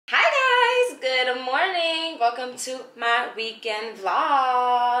welcome to my weekend vlog.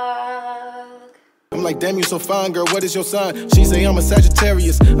 I'm like, damn, you so fine, girl, what is your sign? She say I'm a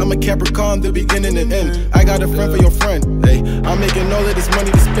Sagittarius, I'm a Capricorn, the beginning and end. I got a friend for your friend, hey, I'm making all of this money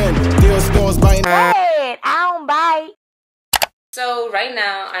to spend. Deal stores buying. Hey, I don't bite. So right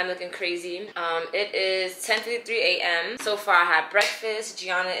now I'm looking crazy. It is 10:53 a.m. So far I had breakfast.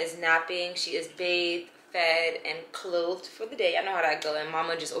 Gianna is napping. She is bathed, fed, and clothed for the day. I know how that go. And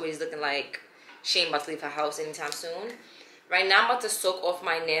Mama just always looking like she ain't about to leave her house anytime soon. Right now I'm about to soak off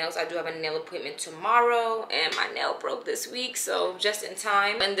my nails. I do have a nail appointment tomorrow and my nail broke this week, so just in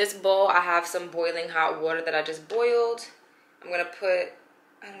time. In this bowl I have some boiling hot water that I just boiled. I'm gonna put,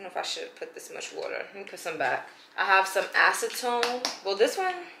 I don't know if I should put this much water. Let me put some back. I have some acetone. Well, this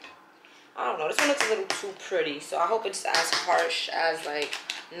one, I don't know. This one looks a little too pretty, so I hope it's as harsh as like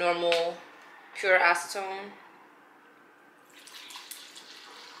normal pure acetone.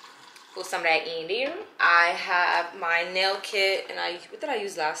 Put some of that in there. I have my nail kit, and what did I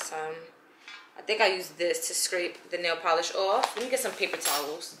use last time? I think I used this to scrape the nail polish off. Let me get some paper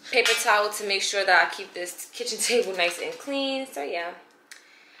towels. Paper towel to make sure that I keep this kitchen table nice and clean. So yeah.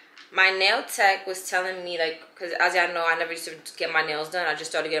 My nail tech was telling me, like, because as y'all know, I never used to get my nails done. I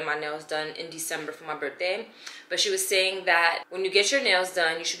just started getting my nails done in December for my birthday. But she was saying that when you get your nails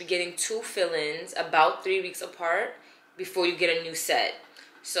done, you should be getting 2 fill-ins about 3 weeks apart before you get a new set.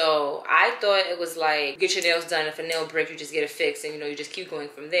 So I thought it was like, get your nails done. If a nail breaks, you just get it fixed and, you know, you just keep going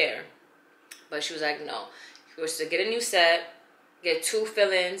from there. But she was like, no. You're supposed to get a new set, get 2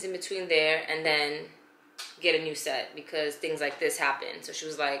 fill-ins in between there, and then get a new set because things like this happen. So she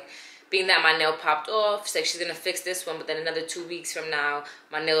was like, being that my nail popped off, she's like, she's gonna fix this one, but then another 2 weeks from now,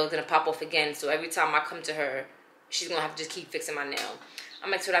 my nail is gonna pop off again. So every time I come to her, she's gonna have to just keep fixing my nail. I'm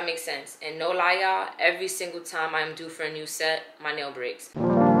like, so that makes sense. And no lie, y'all, every single time I am due for a new set, my nail breaks.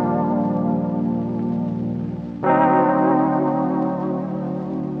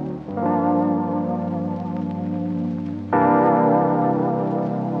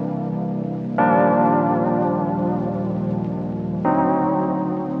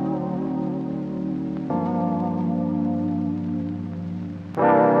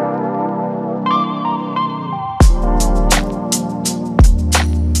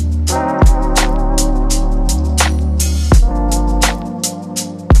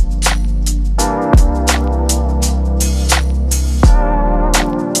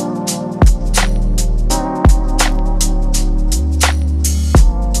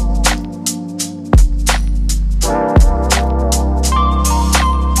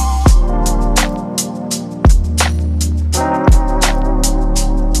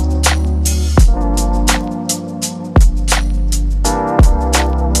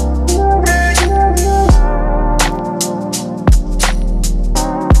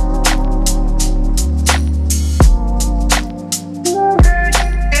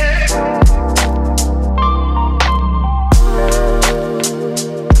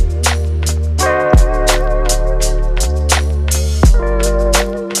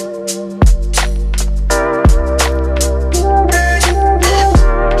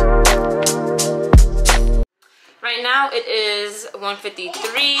 It is 1:53.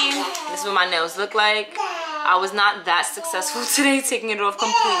 This is what my nails look like. I was not that successful today taking it off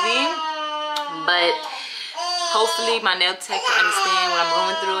completely, but hopefully my nail tech can understand what I'm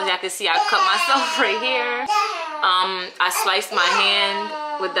going through. As y'all can see, I cut myself right here. I sliced my hand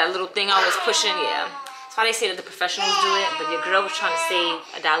with that little thing I was pushing. Yeah, that's why they say that the professionals do it, but your girl was trying to save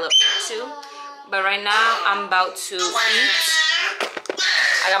 $1 too. But right now I'm about to eat.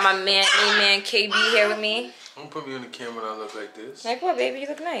 I got my main man KB here with me. Don't put me on the camera and I look like this. Like what, baby? You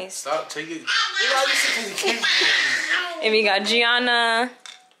look nice. Stop, take it. You always sit in the camera. And we got Gianna.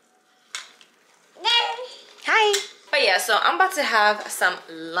 Hi. But yeah, so I'm about to have some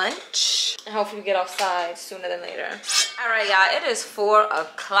lunch. And hopefully we get outside sooner than later. Alright, y'all. It is 4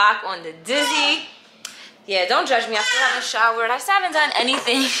 o'clock on the dizzy. Yeah, don't judge me. I still haven't showered. I still haven't done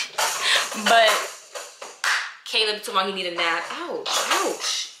anything. But Caleb told me he needed a nap. Ouch,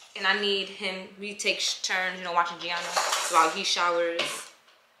 ouch. And I need him, we take turns, you know, watching Gianna while he showers.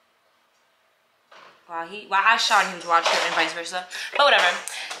 While I shower, he was watching her and vice versa. But whatever.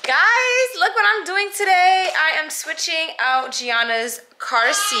 Guys, look what I'm doing today. I am switching out Gianna's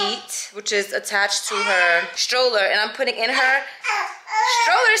car seat, which is attached to her stroller, and I'm putting in her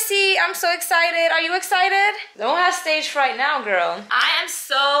stroller seat. I'm so excited. Are you excited? Don't have stage fright now, girl. I am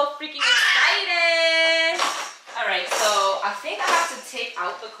so freaking excited. All right, so I think I have to take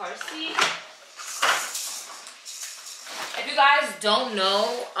out the car seat. If you guys don't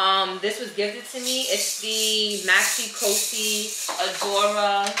know, this was gifted to me. It's the Maxi Cosi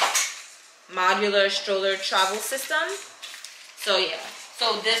Adora modular stroller travel system. So yeah,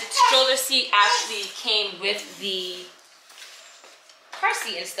 so this stroller seat actually came with the car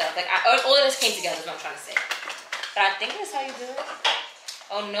seat and stuff. Like all of this came together is what I'm trying to say. But I think that's how you do it.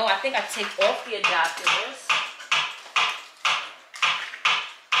 Oh no, I think I take off the adapters.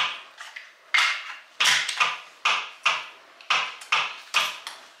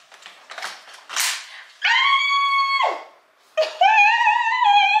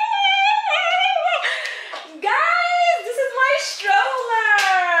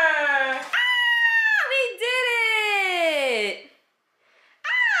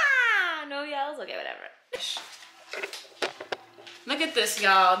 Look at this,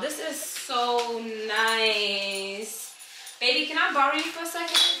 y'all. This is so nice. Baby, can I borrow you for a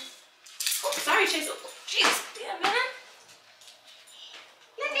second? Oh, sorry, Chase. Oh, jeez. Yeah, man.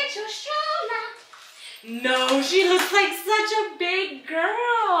 Look at your stroller. No, she looks like such a big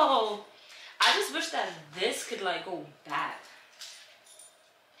girl. I just wish that this could, like, go back.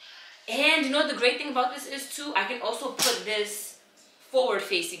 And you know what the great thing about this is, too? I can also put this forward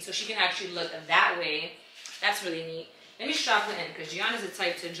facing so she can actually look that way. That's really neat. Let me strap her in because Gianna's the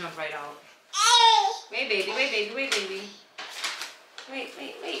type to jump right out. Wait, baby, wait, baby, wait, baby. Wait,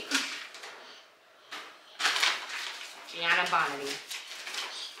 wait, wait. Gianna Bonnety.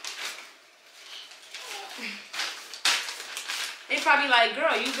 They probably like,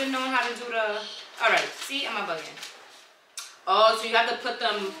 girl, you've been knowing how to do the... Alright, see, I'm bugging. Oh, so you have to put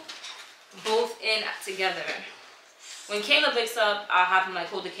them both in together. When Caleb wakes up, I'll have him like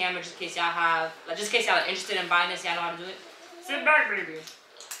hold the camera just in case y'all have, like just in case y'all are interested in buying this, y'all know how to do it. Sit back, baby.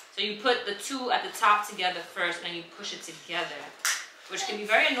 So you put the two at the top together first, and then you push it together, which can be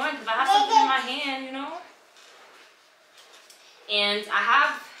very annoying because I have something in my hand, you know. And I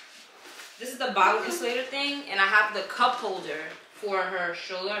have, this is the bottle insulator thing, and I have the cup holder for her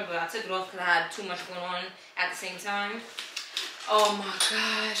stroller, but I took it off because I had too much going on at the same time. Oh my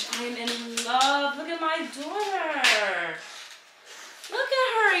gosh, I am in love. Look at my daughter. Look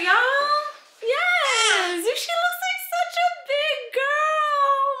at her, y'all. Yes, she looks like such a big girl.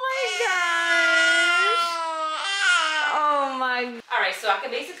 Oh my gosh. Oh my. All right, so I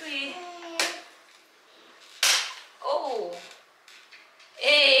can basically. Oh.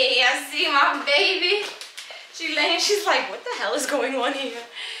 Hey, I see my baby. She's laying. She's like, what the hell is going on here?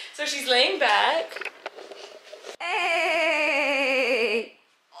 So she's laying back. Hey.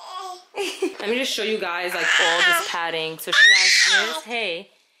 Let me just show you guys like all this padding. So she has this, hey,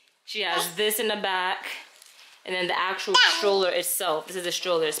 she has this in the back, and then the actual stroller itself. This is the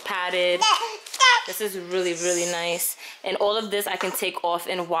stroller, it's padded. This is really, really nice. And all of this I can take off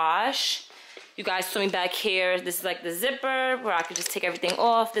and wash. You guys saw me back here. This is like the zipper where I can just take everything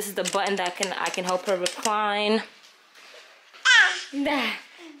off. This is the button that I can help her recline.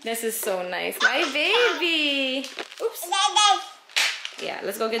 This is so nice. My baby. Oops. Yeah,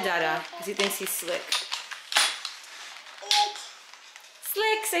 let's go get Dada because he thinks he's slick.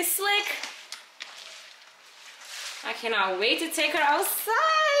 Slick, say slick. I cannot wait to take her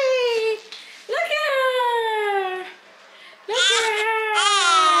outside. Look at her. Look at her.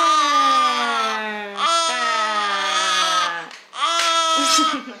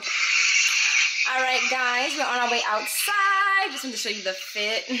 All right, guys, we're on our way outside. Just want to show you the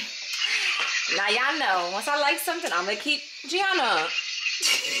fit. Now y'all know, once I like something, I'm gonna keep Gianna.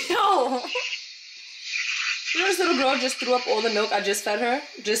 No. You know this little girl just threw up all the milk I just fed her?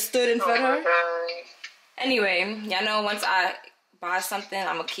 Just stood and fed her? Anyway, y'all know once I buy something,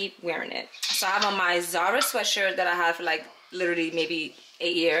 I'm gonna keep wearing it. So I have on my Zara sweatshirt that I have for like literally maybe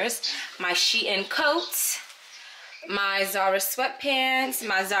 8 years. My Shein coat. My Zara sweatpants.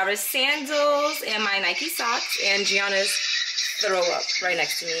 My Zara sandals. And my Nike socks. And Gianna's throw up right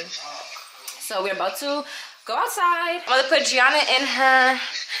next to me. So we're about to go outside. I'm gonna put Gianna in her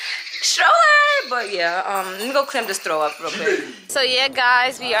stroller, but yeah, let me go clean this throw up real quick. So yeah,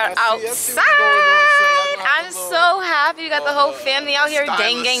 guys, we are outside. I'm so happy. We got the whole family out here.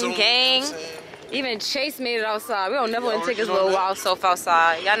 Gang, gang, gang. Even Chase made it outside. We don't never want to take his little wild self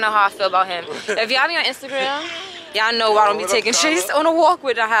outside. Y'all know how I feel about him. If y'all be on Instagram, y'all know I don't be taking Chase on a walk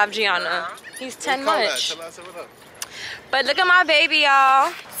with. I have Gianna. He's 10 much. But look at my baby,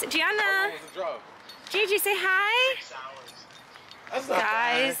 y'all. Gianna. Gigi, say hi.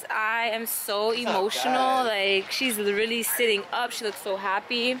 Guys, I am so emotional. Like, she's really sitting up. She looks so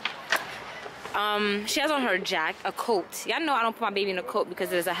happy. She has on her a coat. Y'all know I don't put my baby in a coat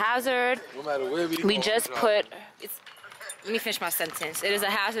because it is a hazard. No matter where we just put. Let me finish my sentence. It is a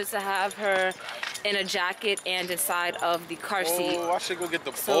hazard to have her in a jacket and inside of the car seat. Oh, I should go get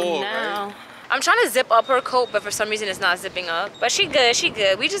the bowl, now, right? I'm trying to zip up her coat, but for some reason it's not zipping up. But she good, she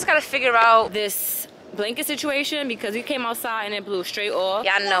good. We just gotta figure out this blanket situation because we came outside and it blew straight off.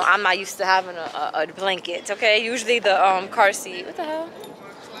 Yeah, I know, I'm not used to having a blanket, okay? Usually the car seat, what the hell?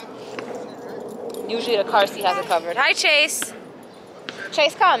 Usually the car seat has it covered. Hi, Chase.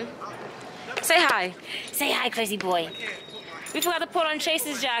 Chase, come. Say hi. Say hi, crazy boy. We forgot to put on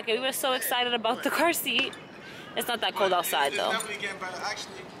Chase's jacket. We were so excited about the car seat. It's not that cold outside though.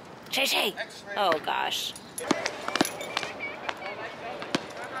 Chase, hey. Oh gosh.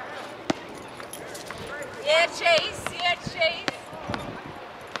 Yeah, Chase. Yeah, Chase.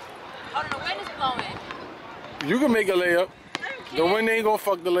 Oh, the wind is blowing. You can make a layup. The wind ain't gonna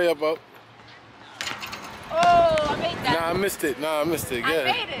fuck the layup up. Oh, I made that. Nah, I missed it. Nah, I missed it. Yeah. I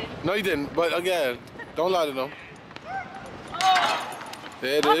made it. No, you didn't. But again, don't lie to them. Oh.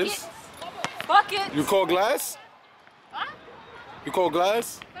 There it Buckets. is. Buckets. You call glass? Huh? You call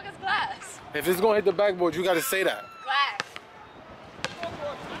glass? Look, it's glass. If it's gonna hit the backboard, you gotta say that. Glass.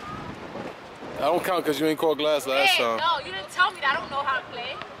 I don't count because you ain't called glass last time. No, you didn't tell me that. I don't know how to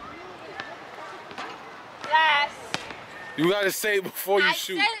play. Glass. You gotta say it before you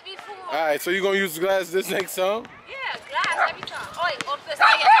shoot. I said it before. Alright, so you gonna use glass this next time? Yeah, glass every time. Oh, wait, say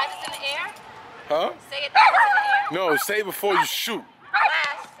it as it's in the air? Huh? Say it as it's in the air? No, say it before you shoot.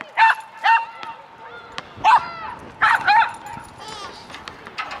 Glass.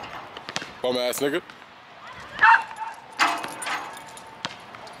 Bum ass nigga.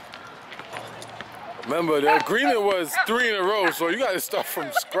 Remember, the agreement was 3 in a row, so you gotta start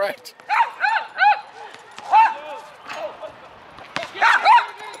from scratch.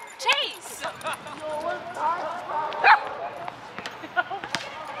 Chase!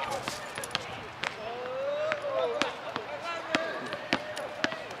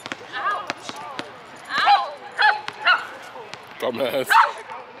 Ouch! Ow! Dumbass.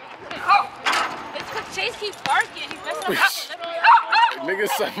 It's because Chase keeps barking. He's messing up my Nigga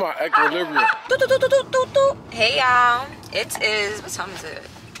set my equilibrium. Hey y'all, it is, what time is it?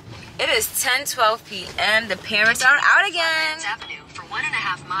 It is 10:12 p.m. The parents are out again. For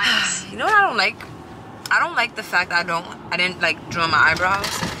 1.5 miles. You know what I don't like? I don't like the fact that I didn't like draw my eyebrows.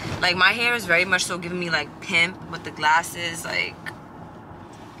 Like my hair is very much so giving me like pimp with the glasses. Like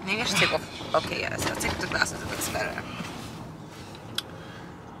maybe I should take off. Okay, yes, I'll take the glasses. It looks better.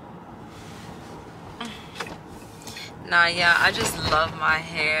 Nah, yeah, I just love my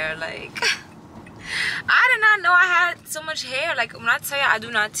hair. Like, I did not know I had so much hair. Like, when I tell you I do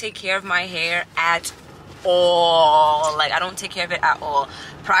not take care of my hair at all. Like, I don't take care of it at all.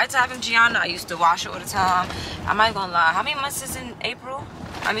 Prior to having Gianna, I used to wash it all the time. I'm not gonna lie. How many months is in April?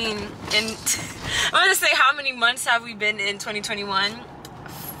 I mean, I'm gonna say how many months have we been in 2021?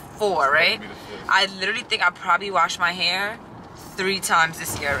 4, right? I literally think I probably washed my hair 3 times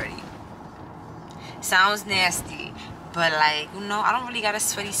this year already. Sounds nasty, but like, you know, I don't really got a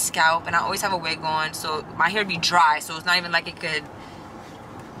sweaty scalp and I always have a wig on, so my hair be dry, so it's not even like it could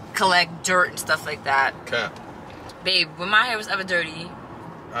collect dirt and stuff like that. Cap. Babe, when my hair was ever dirty,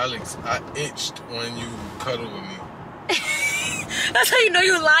 Alex, I itched when you cuddled with me. that's how you know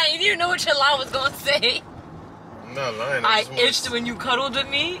you lying. You didn't know what your lie was gonna say. I'm not lying. I itched when you cuddled with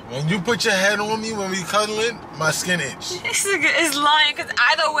me. When you put your head on me when we cuddling, my skin itched. This nigga is lying, because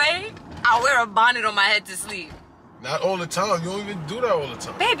either way, I wear a bonnet on my head to sleep. Not all the time. You don't even do that all the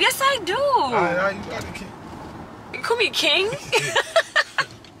time. Babe, yes I do. You got the king. You call me king?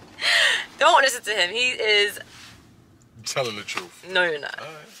 Don't listen to him. He is... I'm telling the truth. No, you're not. All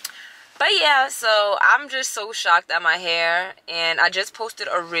right. But yeah, so I'm just so shocked at my hair. And I just posted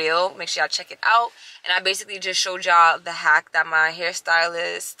a reel. Make sure y'all check it out. And I basically just showed y'all the hack that my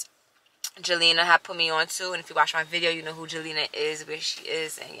hairstylist, Jelena, had put me on to. And if you watch my video, you know who Jelena is, where she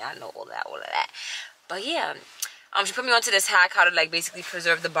is. And y'all know all of that. But yeah, she put me onto this hack how to like basically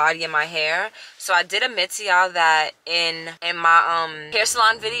preserve the body in my hair. So I did admit to y'all that in my hair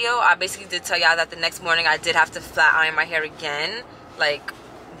salon video, I basically did tell y'all that the next morning I did have to flat iron my hair again, like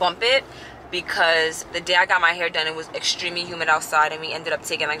bump it, because the day I got my hair done it was extremely humid outside and we ended up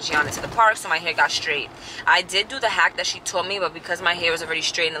taking like Gianna to the park, so my hair got straight. I did do the hack that she told me, but because my hair was already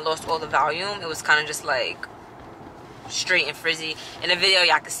straight and it lost all the volume, it was kind of just like straight and frizzy. In the video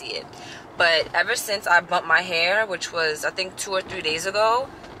y'all can see it. But ever since I bumped my hair, which was I think 2 or 3 days ago,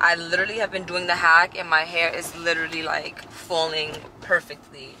 I literally have been doing the hack and my hair is literally like falling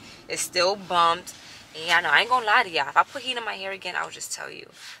perfectly. It's still bumped. And yeah, no, I ain't gonna lie to y'all. If I put heat in my hair again, I would just tell you.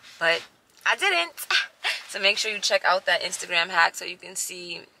 But I didn't. So make sure you check out that Instagram hack so you can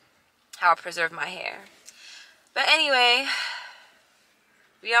see how I preserve my hair. But anyway,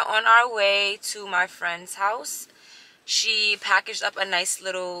 we are on our way to my friend's house. She packaged up a nice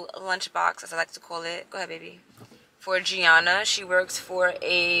little lunchbox, as I like to call it. Go ahead, baby. For Gianna. She works for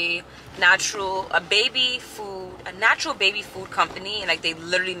a natural baby food company, and like they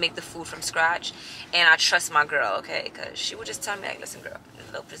literally make the food from scratch. And I trust my girl, okay, because she would just tell me like, listen girl,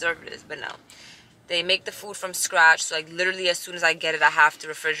 there's no preservatives, but no, they make the food from scratch. So like literally as soon as I get it, I have to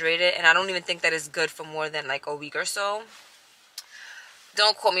refrigerate it, and I don't even think that it's good for more than like a week or so.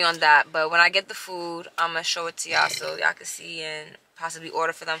 Don't quote me on that, but when I get the food, I'm gonna show it to y'all so y'all can see and possibly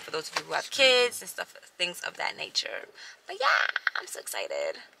order for them, for those of you who have kids and stuff, things of that nature. But yeah, I'm so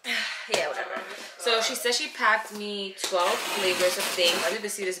excited. Yeah, whatever. So she said she packed me 12 flavors of things. As you can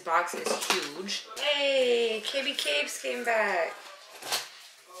see, this box is huge. Hey, KB Capes came back.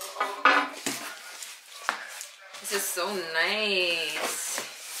 This is so nice.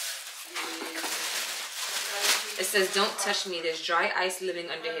 It says, don't touch me. There's dry ice living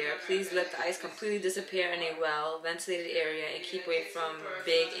under here. Please let the ice completely disappear in a well-ventilated area and keep away from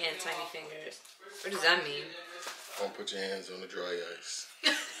big and tiny fingers. What does that mean? Don't put your hands on the dry ice.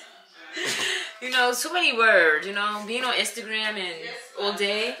 You know, too many words, you know. Being on Instagram and all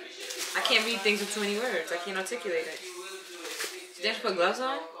day, I can't read things with too many words. I can't articulate it. Did you have to put gloves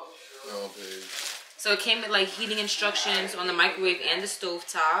on? No, babe. So it came with like heating instructions on the microwave and the stove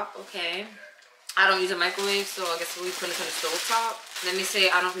top. Okay. I don't use a microwave, so I guess we'll put it on the stove top. Let me say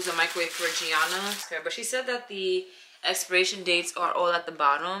I don't use a microwave for Gianna. Okay, but she said that the expiration dates are all at the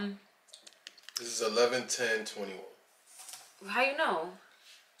bottom. This is 11/10/21. How you know?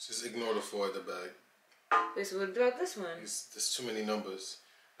 Just ignore the 4 at the back. This what about this one? There's too many numbers.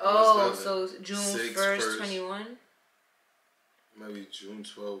 Oh, so June 1st, 21? Maybe June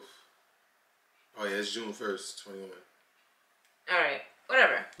 12th. Oh yeah, it's June 1st, 21. Alright,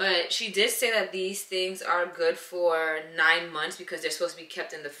 whatever. But she did say that these things are good for 9 months because they're supposed to be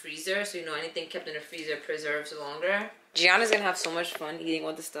kept in the freezer. So you know anything kept in the freezer preserves longer. Gianna's gonna have so much fun eating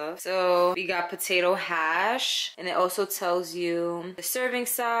all the stuff. So we got potato hash, and it also tells you the serving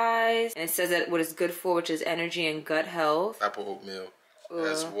size, and it says that what it's good for, which is energy and gut health. Apple oatmeal.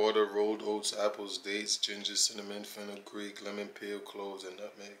 Has water, rolled oats, apples, dates, ginger, cinnamon, fenugreek, lemon peel, cloves, and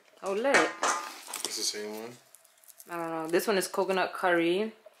nutmeg. Oh, lit. It's the same one? I don't know. This one is coconut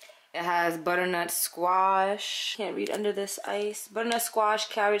curry. It has butternut squash. Can't read under this ice. Butternut squash,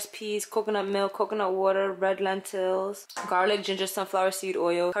 carrots, peas, coconut milk, coconut water, red lentils, garlic, ginger, sunflower seed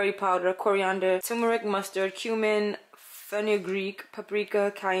oil, curry powder, coriander, turmeric, mustard, cumin, fenugreek,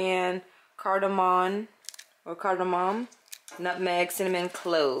 paprika, cayenne, cardamom, nutmeg, cinnamon,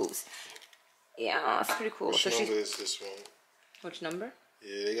 cloves. Yeah, it's pretty cool. Which number is this one? Which number?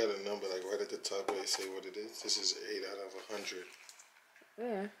 Yeah, they got a number like right at the top where they say what it is. This is 8 out of 100.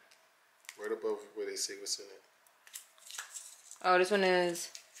 Yeah. Right above where they say what's in it. Oh, this one is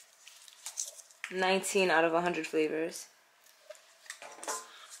 19 out of 100 flavors.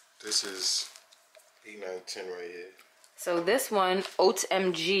 This is 8, 9, 10 right here. So this one, Oats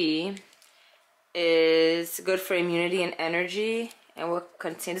MG, is good for immunity and energy. And will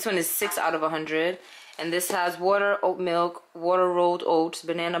contain, this one is 6 out of 100. And this has water, oat milk, water rolled oats,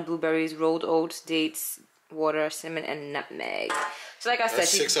 banana, blueberries, rolled oats, dates, water, cinnamon, and nutmeg. So like I said,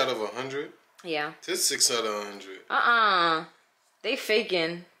 that's 6 out of 100? Yeah. This 6 out of 100. They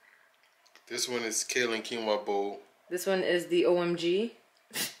faking. This one is kale and quinoa bowl. This one is the OMG.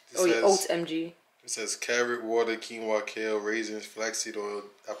 Oats MG. It says carrot, water, quinoa, kale, raisins, flaxseed oil,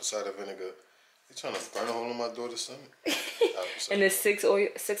 apple cider vinegar. They trying to burn a hole in my daughter's stomach. And it's 6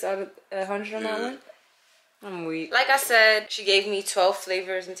 out of 100 on that one? I'm weak. Like I said, she gave me 12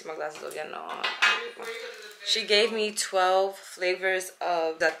 flavors. Let me take my glasses off. Yeah, no. She gave me 12 flavors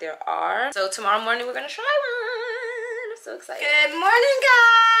of that there are. So tomorrow morning we're gonna try one. I'm so excited. Good morning,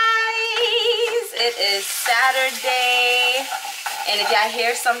 guys. It is Saturday. And if y'all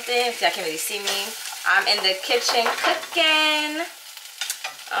hear something, if y'all can't really see me, I'm in the kitchen cooking.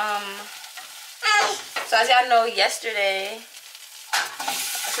 So as y'all know, yesterday,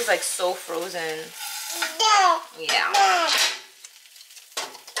 this is like so frozen. Yeah.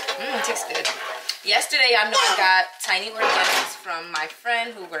 It tastes good. Yesterday, I know I got tiny organics from my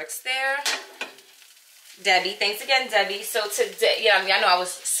friend who works there, Debbie. Thanks again, Debbie. So today, yeah, I mean, I know I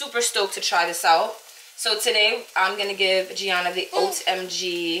was super stoked to try this out. So today, I'm gonna give Gianna the Oats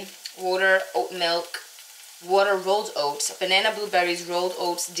MG water, oat milk, water rolled oats, banana, blueberries, rolled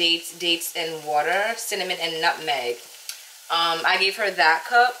oats, dates, and water, cinnamon, and nutmeg. I gave her that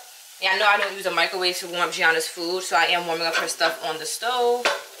cup. Yeah, I know I don't use a microwave to warm up Gianna's food, so I am warming up her stuff on the stove.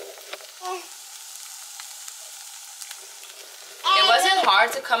 It wasn't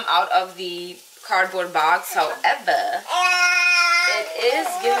hard to come out of the cardboard box, however, it is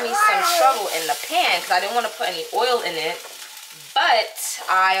giving me some trouble in the pan because I didn't want to put any oil in it, but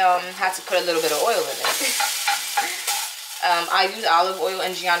I had to put a little bit of oil in it. I use olive oil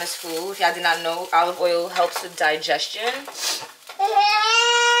in Gianna's food. If y'all did not know, olive oil helps with digestion.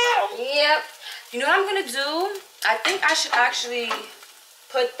 Yep. You know what I'm gonna do? I think I should actually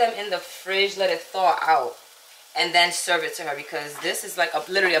put them in the fridge, let it thaw out, and then serve it to her because this is like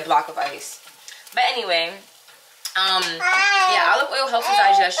literally a block of ice. But anyway, yeah, olive oil helps with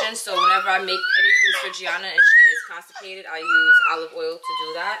digestion. So whenever I make any food for Gianna and she is constipated, I use olive oil to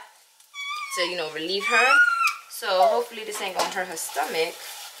do that, to, you know, relieve her. So hopefully this ain't gonna hurt her stomach.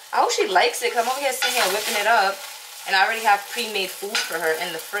 I hope she likes it because I'm over here sitting here whipping it up, and I already have pre-made food for her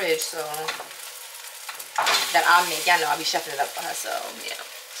in the fridge, so that I'll make. Y'all know I'll be chefing it up for her, so yeah.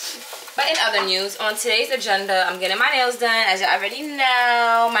 But in other news, on today's agenda, I'm getting my nails done. As you already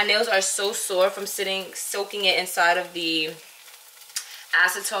know, my nails are so sore from soaking it inside of the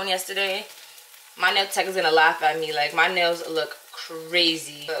acetone yesterday. My nail tech is gonna laugh at me. Like, my nails look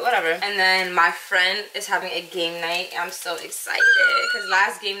crazy, but whatever. And then my friend is having a game night. I'm so excited because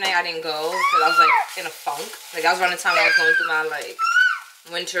last game night I didn't go because I was like in a funk. Like, I was around the time I was going through my like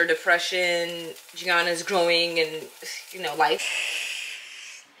winter depression. Gianna's growing and, you know, life.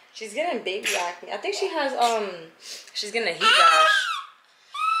 She's getting baby acne. I think she has she's getting a heat rash.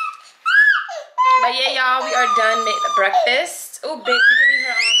 But yeah, y'all, we are done making the breakfast. Oh, babe, can you give me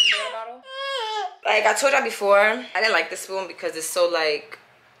her water bottle? Like I told y'all before, I didn't like this spoon because it's so like,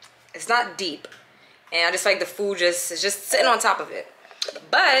 it's not deep, and I just like the food it's just sitting on top of it.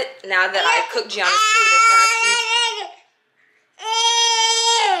 But now that I cook Gianna's food,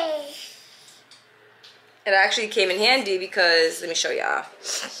 it actually came in handy because, let me show y'all.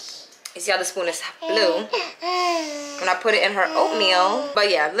 You see how the spoon is blue? When I put it in her oatmeal. But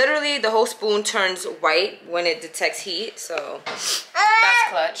yeah, literally the whole spoon turns white when it detects heat, so that's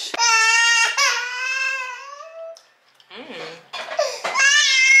clutch.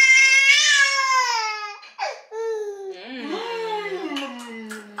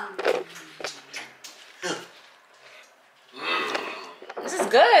 This is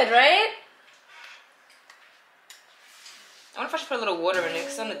good, right? I wonder if I should put a little water in it because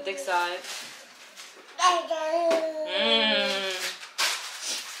it's on the thick side.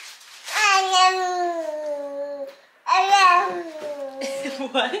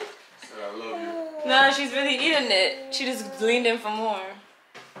 What? I love you. No, she's really eating it. She just leaned in for more.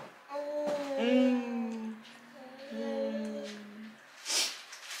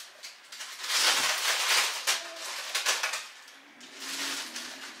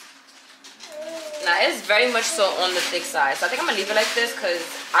 Now it's very much so on the thick side, so I think I'm gonna leave it like this because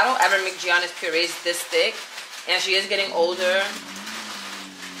I don't ever make Gianna's purees this thick, and she is getting older,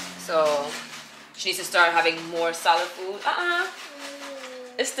 so she needs to start having more solid food.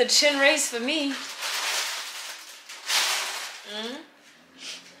 It's the chin raise for me.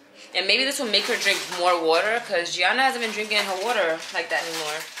 And maybe this will make her drink more water because Gianna hasn't been drinking her water like that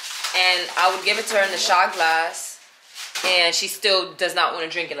anymore. And I would give it to her in the shot glass, and she still does not want to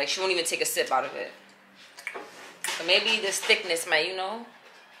drink it. Like, she won't even take a sip out of it. So maybe this thickness might, you know.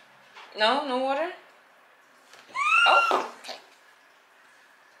 No? No water? Oh, okay.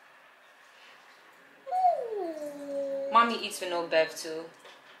 Mommy eats with no bev too.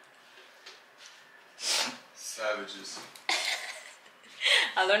 Savages.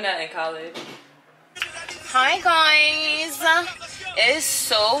 I learned that in college. Hi guys. It is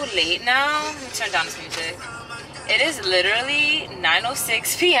so late now. Let me turn down this music. It is literally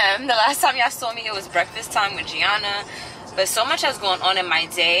 9:06 p.m. The last time y'all saw me, it was breakfast time with Gianna. But so much has gone on in my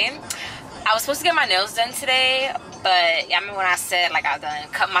day. I was supposed to get my nails done today, but yeah, I mean when I said like I done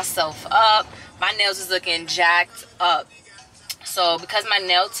cut myself up, my nails was looking jacked up. So because my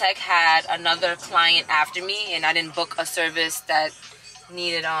nail tech had another client after me and I didn't book a service that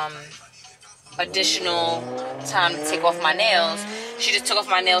needed additional time to take off my nails, she just took off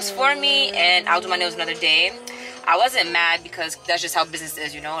my nails for me, and I'll do my nails another day. I wasn't mad because that's just how business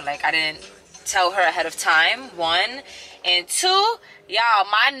is, you know. Like, I didn't tell her ahead of time, one. And two, y'all,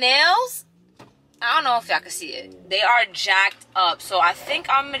 my nails, I don't know if y'all can see it, they are jacked up. So I think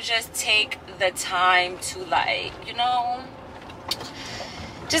I'm gonna just take the time to, like, you know,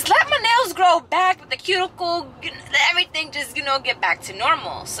 just let my nails grow back with the cuticle, let everything just, you know, get back to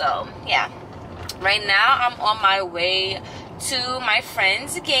normal. So yeah, right now I'm on my way to my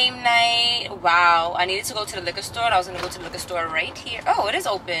friend's game night. Wow, I needed to go to the liquor store. I was gonna go to the liquor store right here. Oh, it is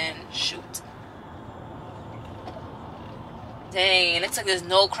open. Shoot. Dang, it looks like there's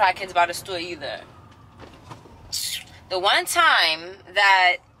no crackheads by the store either. The one time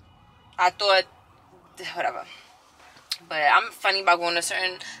that I thought, whatever. But I'm funny about going to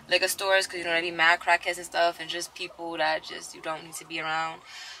certain liquor stores because, you know, they be mad crackheads and stuff and just people that just you don't need to be around.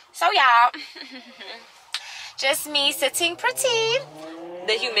 So, yeah. Just me sitting pretty.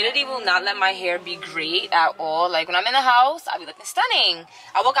 The humidity will not let my hair be great at all. Like, when I'm in the house, I'll be looking stunning.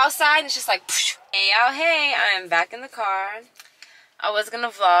 I walk outside and it's just like, psh. Hey, y'all, hey, I am back in the car. I was going to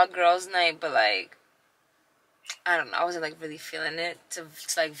vlog girls' night, but, like, I don't know. I wasn't, like, really feeling it to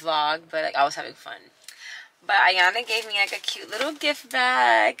like, vlog, but, like, I was having fun. But Ayana gave me, like, a cute little gift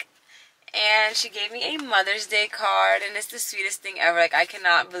bag. And she gave me a Mother's Day card. And it's the sweetest thing ever. Like, I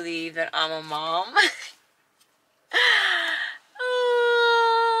cannot believe that I'm a mom.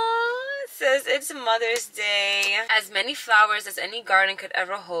 Oh, it says it's Mother's Day. As many flowers as any garden could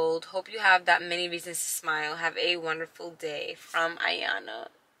ever hold. Hope you have that many reasons to smile. Have a wonderful day. From Ayana.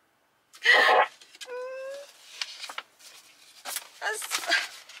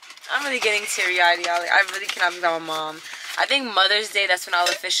 I'm really getting teary-eyed, y'all. Like, I really cannot believe I'm a mom. I think Mother's Day, that's when I'll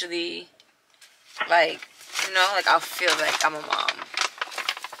officially, like, you know, like, I'll feel like I'm a mom.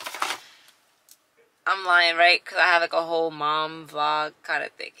 I'm lying, right? Because I have, like, a whole mom vlog kind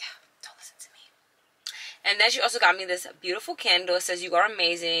of thing. Yeah, don't listen to me. And then she also got me this beautiful candle. It says, you are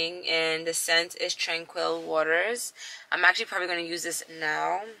amazing. And the scent is Tranquil Waters. I'm actually probably going to use this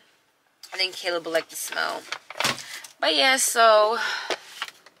now. I think Caleb will like the smell. But yeah, so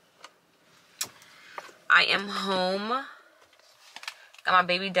I am home. Got my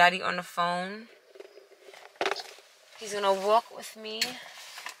baby daddy on the phone. He's gonna walk with me.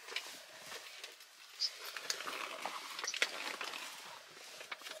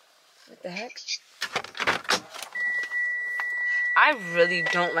 What the heck? I really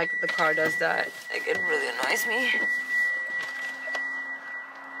don't like that the car does that. Like, it really annoys me.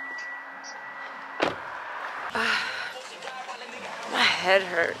 My head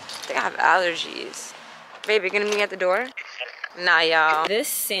hurts. I think I have allergies. Babe, you're gonna meet me at the door? Nah, y'all. This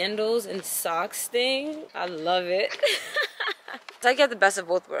sandals and socks thing, I love it. It's like you have the best of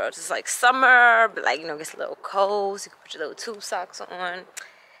both worlds. It's like summer, but like, you know, it gets a little cold, so you can put your little tube socks on.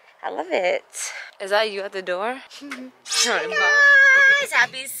 I love it. Is that you at the door? Hey guys,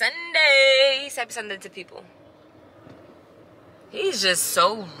 happy Sunday. Happy Sunday to people. He's just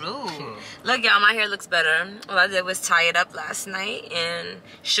so rude. Look, y'all, my hair looks better. All I did was tie it up last night and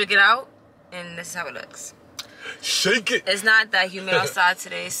shook it out, and this is how it looks. Shake it. It's not that humid outside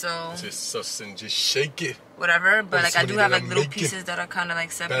today, so just shake it. Whatever, but like I do have like little pieces that are kind of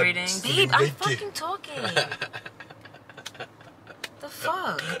like separating. Babe, I'm fucking talking. The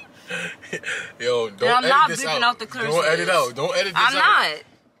fuck? Yo, don't I'm edit not this bleeping out the curses. Don't edit out. Don't edit this I'm out. not.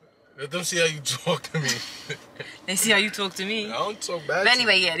 Let them see how you talk to me. They see how you talk to me. I don't talk bad. But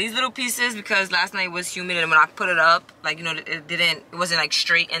anyway, yeah, these little pieces, because last night was humid and when I put it up, like, you know, it wasn't like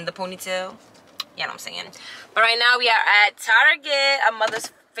straight in the ponytail. You know what I'm saying? But right now we are at Target, a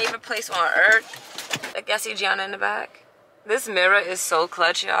mother's favorite place on earth. Like, I see Gianna in the back. This mirror is so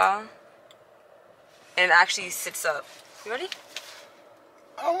clutch, y'all. And it actually sits up. You ready?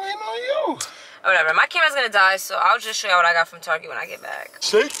 I'm waiting on you. Whatever, my camera's gonna die, so I'll just show you what I got from Target when I get back.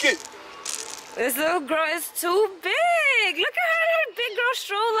 Shake it. This little girl is too big. Look at her big girl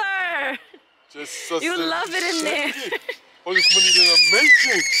stroller. You love it in there. Oh, this money's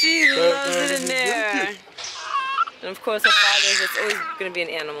amazing. She loves it in there. And of course, her father's just always gonna be an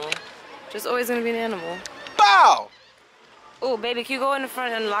animal. Just always gonna be an animal. Bow. Oh, baby, can you go in the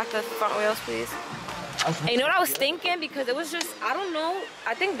front and lock the front wheels, please? And you know what I was thinking? Because it was just, I don't know.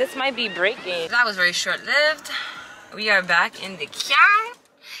 I think this might be breaking. That was very short-lived. We are back in the car.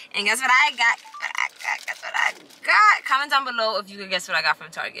 And guess what I got? Guess what I got? Comment down below if you could guess what I got from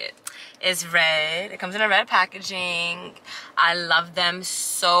Target. It's red. It comes in a red packaging. I love them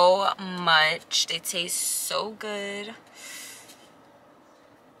so much. They taste so good.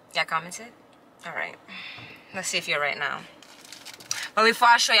 Yeah, commented? Alright. Let's see if you're right now. But before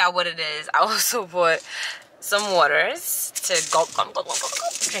I show y'all what it is, I also bought some waters to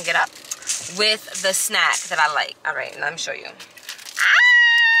drink it up with the snack that I like. Alright, let me show you.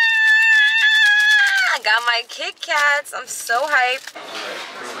 I got my Kit Kats. I'm so hyped.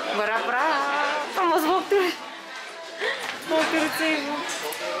 What up, what up? Almost walked through it. Walked through the table.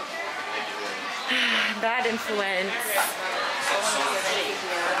 Bad influence. What's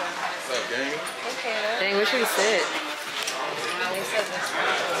up, gang? Okay. Dang, where should we sit?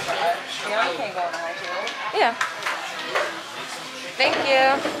 Yeah. Thank you.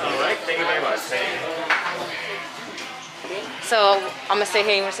 Alright, thank you very much. So I'm gonna stay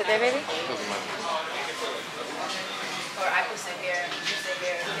here. You wanna sit there, baby? Or I can sit here. You sit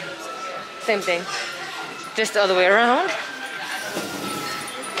here. Same thing. Just the other way around.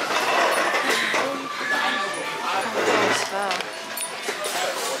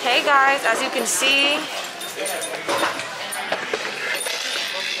 guys, as you can see,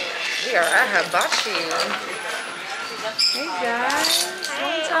 we are at Hibachi. Hey guys.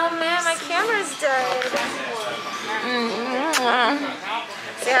 Oh man, my camera's dead.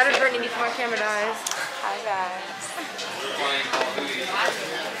 Say hi to Brittany before my camera dies. Hi guys.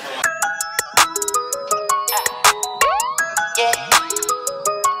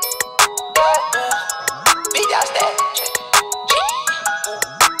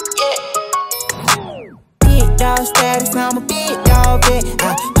 Big dog status, I'm a big dog vet.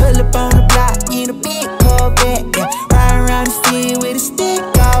 I pull up on the block in a big Corvette. Yeah, riding around the city with a stick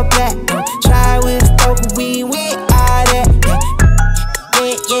all black. Try with a stroke, but we ain't with all that.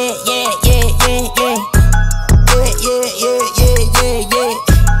 Yeah, yeah, yeah, yeah, yeah, yeah, yeah, yeah, yeah, yeah, yeah, yeah,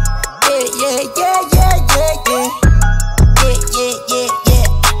 yeah, yeah, yeah, yeah, yeah, yeah, yeah.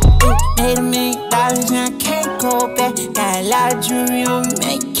 Made $1 million and I can't go back. Got a lot of jewelry on me,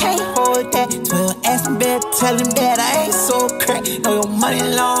 man, you can't hold that. 12 asking better, tell him that I ain't so crack. Know your money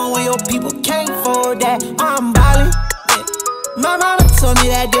long when your people can't afford that. I'm ballin', yeah. My mama told me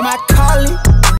that did my calling.